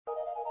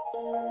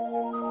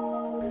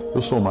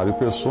Eu sou Mário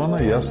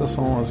Persona e essas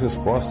são as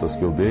respostas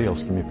que eu dei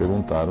aos que me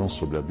perguntaram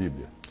sobre a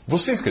Bíblia.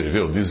 Você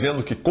escreveu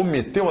dizendo que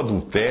cometeu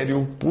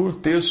adultério por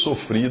ter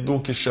sofrido o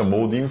que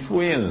chamou de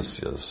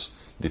influências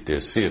de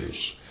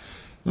terceiros,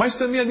 mas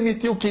também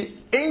admitiu que,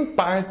 em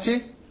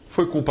parte,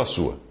 foi culpa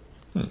sua.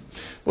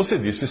 Você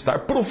disse estar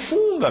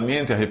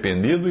profundamente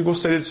arrependido e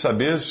gostaria de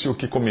saber se o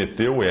que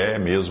cometeu é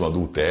mesmo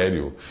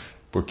adultério,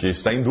 porque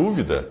está em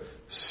dúvida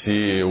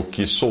se o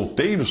que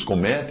solteiros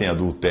cometem é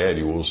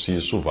adultério ou se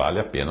isso vale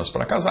apenas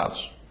para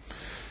casados.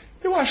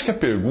 Eu acho que a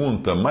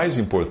pergunta mais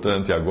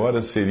importante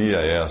agora seria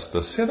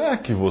esta: será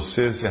que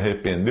você se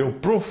arrependeu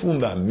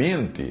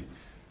profundamente,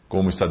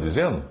 como está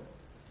dizendo?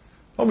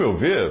 Ao meu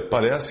ver,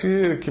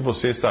 parece que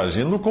você está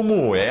agindo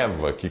como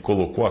Eva, que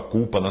colocou a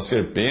culpa na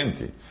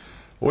serpente,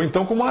 ou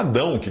então como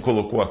Adão, que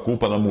colocou a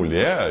culpa na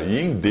mulher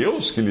e em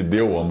Deus que lhe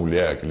deu a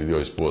mulher, que lhe deu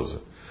a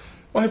esposa.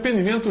 O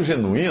arrependimento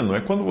genuíno é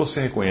quando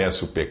você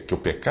reconhece que o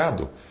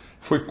pecado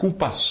foi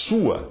culpa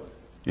sua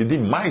e de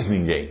mais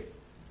ninguém.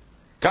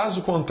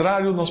 Caso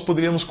contrário, nós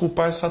poderíamos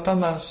culpar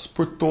Satanás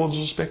por todos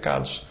os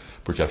pecados,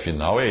 porque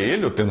afinal é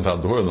ele o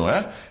tentador, não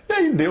é? E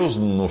aí Deus,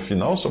 no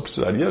final, só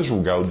precisaria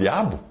julgar o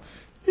diabo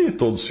e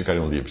todos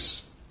ficariam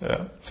livres.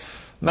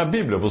 Na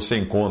Bíblia você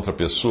encontra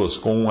pessoas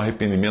com um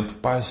arrependimento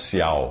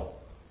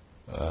parcial,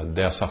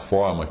 dessa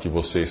forma que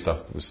você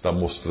está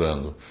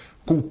mostrando,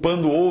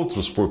 culpando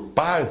outros por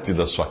parte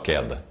da sua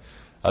queda.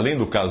 Além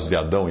do caso de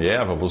Adão e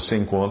Eva, você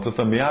encontra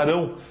também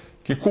Arão,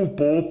 que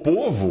culpou o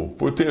povo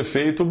por ter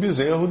feito o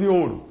bezerro de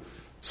ouro.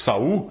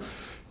 Saul,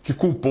 que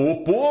culpou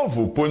o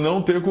povo por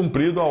não ter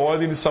cumprido a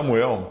ordem de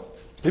Samuel.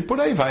 E por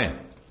aí vai.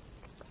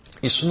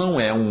 Isso não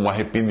é um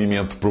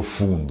arrependimento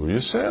profundo,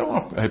 isso é um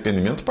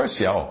arrependimento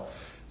parcial.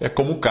 É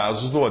como o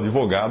caso do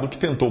advogado que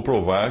tentou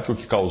provar que o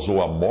que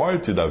causou a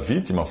morte da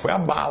vítima foi a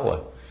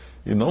bala,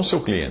 e não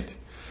seu cliente.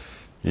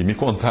 E me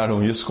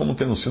contaram isso como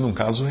tendo sido um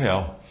caso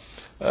real.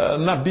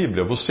 Na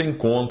Bíblia, você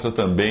encontra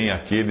também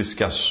aqueles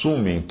que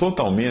assumem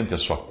totalmente a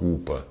sua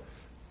culpa,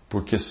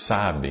 porque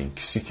sabem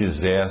que, se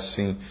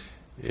quisessem,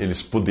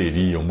 eles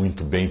poderiam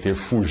muito bem ter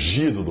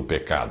fugido do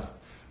pecado,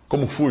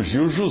 como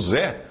fugiu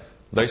José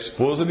da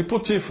esposa de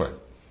Potifar.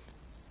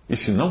 E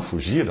se não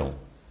fugiram,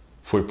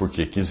 foi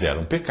porque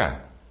quiseram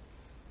pecar.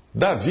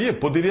 Davi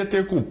poderia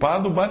ter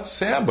culpado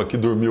Batseba, que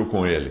dormiu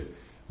com ele,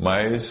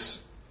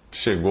 mas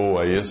chegou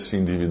a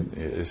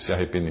esse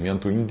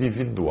arrependimento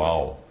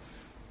individual,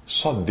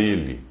 só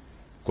dele,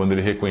 quando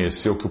ele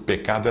reconheceu que o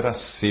pecado era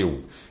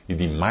seu e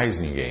de mais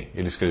ninguém.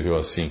 Ele escreveu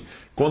assim: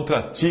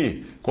 contra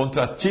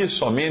ti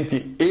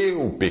somente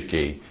eu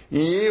pequei,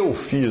 e eu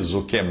fiz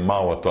o que é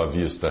mal à tua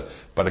vista,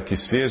 para que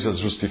sejas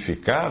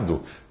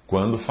justificado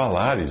quando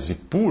falares e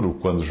puro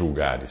quando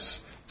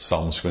julgares.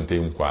 Salmo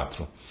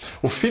 51:4.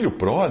 O filho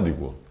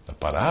pródigo, da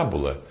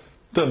parábola,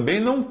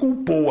 também não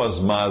culpou as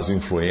más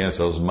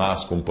influências, as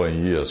más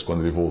companhias,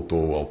 quando ele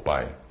voltou ao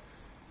pai.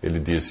 Ele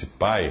disse: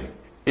 Pai,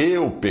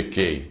 eu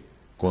pequei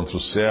contra o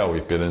céu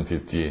e perante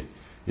ti,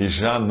 e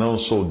já não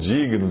sou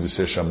digno de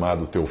ser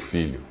chamado teu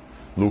filho.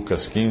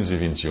 Lucas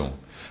 15:21.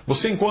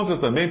 Você encontra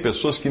também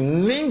pessoas que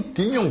nem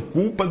tinham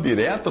culpa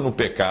direta no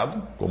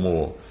pecado,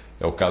 como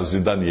é o caso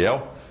de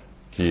Daniel,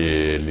 que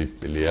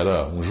ele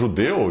era um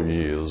judeu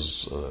e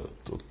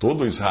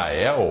todo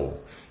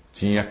Israel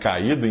tinha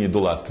caído em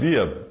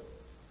idolatria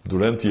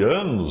durante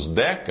anos,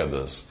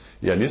 décadas,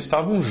 e ali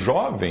estava um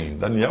jovem,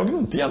 Daniel, que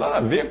não tinha nada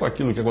a ver com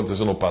aquilo que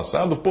aconteceu no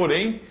passado,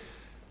 porém,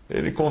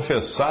 ele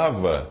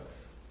confessava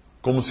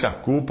como se a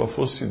culpa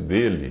fosse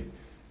dele.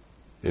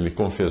 Ele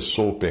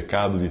confessou o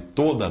pecado de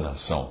toda a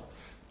nação,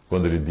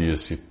 quando ele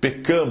disse: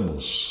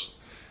 pecamos,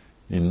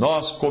 e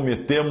nós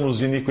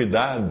cometemos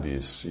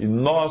iniquidades, e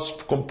nós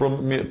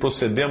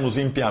procedemos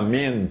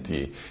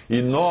impiamente,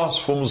 e nós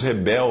fomos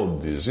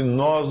rebeldes, e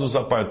nós nos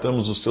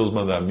apartamos dos teus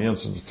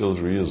mandamentos e dos teus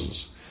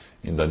juízos,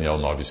 em Daniel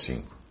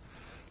 9:5.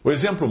 O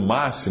exemplo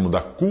máximo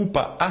da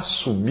culpa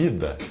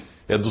assumida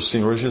é do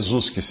Senhor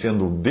Jesus, que,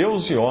 sendo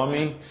Deus e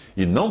homem,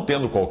 e não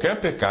tendo qualquer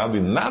pecado e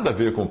nada a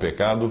ver com o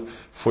pecado,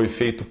 foi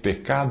feito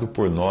pecado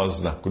por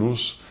nós na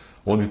cruz,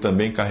 onde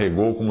também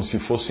carregou como se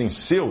fossem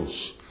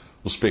seus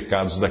os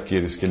pecados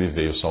daqueles que ele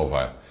veio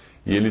salvar.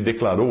 E ele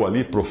declarou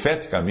ali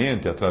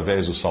profeticamente,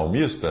 através do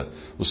salmista,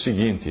 o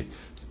seguinte: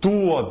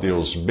 Tu, ó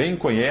Deus, bem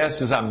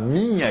conheces a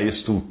minha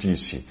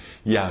estultice,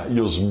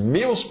 e os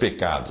meus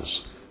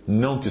pecados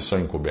não te são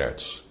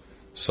encobertos.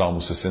 Salmo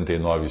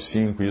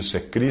 69:5, isso é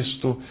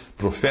Cristo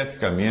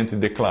profeticamente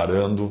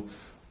declarando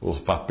o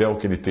papel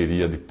que ele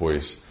teria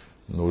depois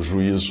no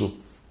juízo,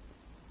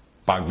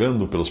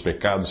 pagando pelos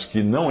pecados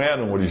que não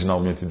eram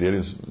originalmente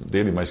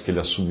dele, mas que ele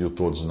assumiu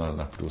todos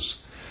na cruz.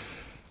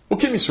 O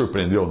que me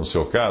surpreendeu no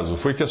seu caso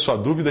foi que a sua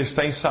dúvida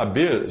está em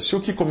saber se o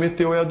que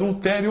cometeu é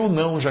adultério ou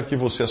não, já que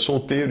você é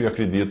solteiro e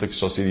acredita que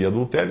só seria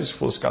adultério se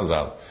fosse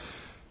casado.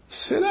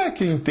 Será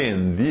que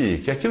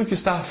entendi que aquilo que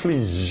está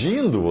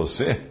afligindo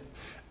você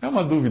é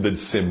uma dúvida de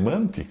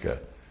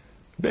semântica?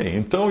 Bem,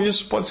 então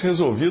isso pode ser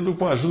resolvido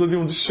com a ajuda de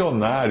um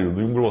dicionário,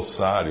 de um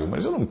glossário,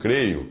 mas eu não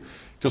creio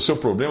que o seu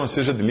problema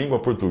seja de língua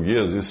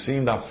portuguesa, e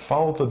sim da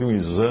falta de um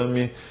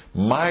exame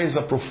mais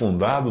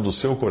aprofundado do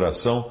seu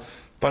coração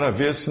para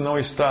ver se não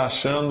está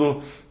se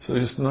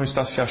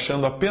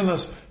achando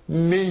apenas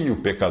meio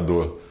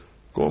pecador,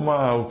 como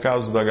o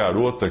caso da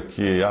garota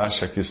que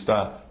acha que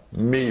está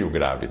meio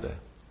grávida.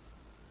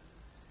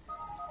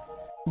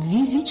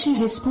 Visite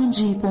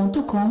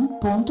respondi.com.br.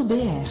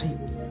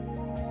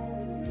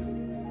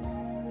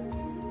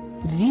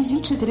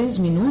 Visite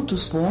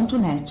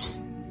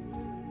 3minutos.net.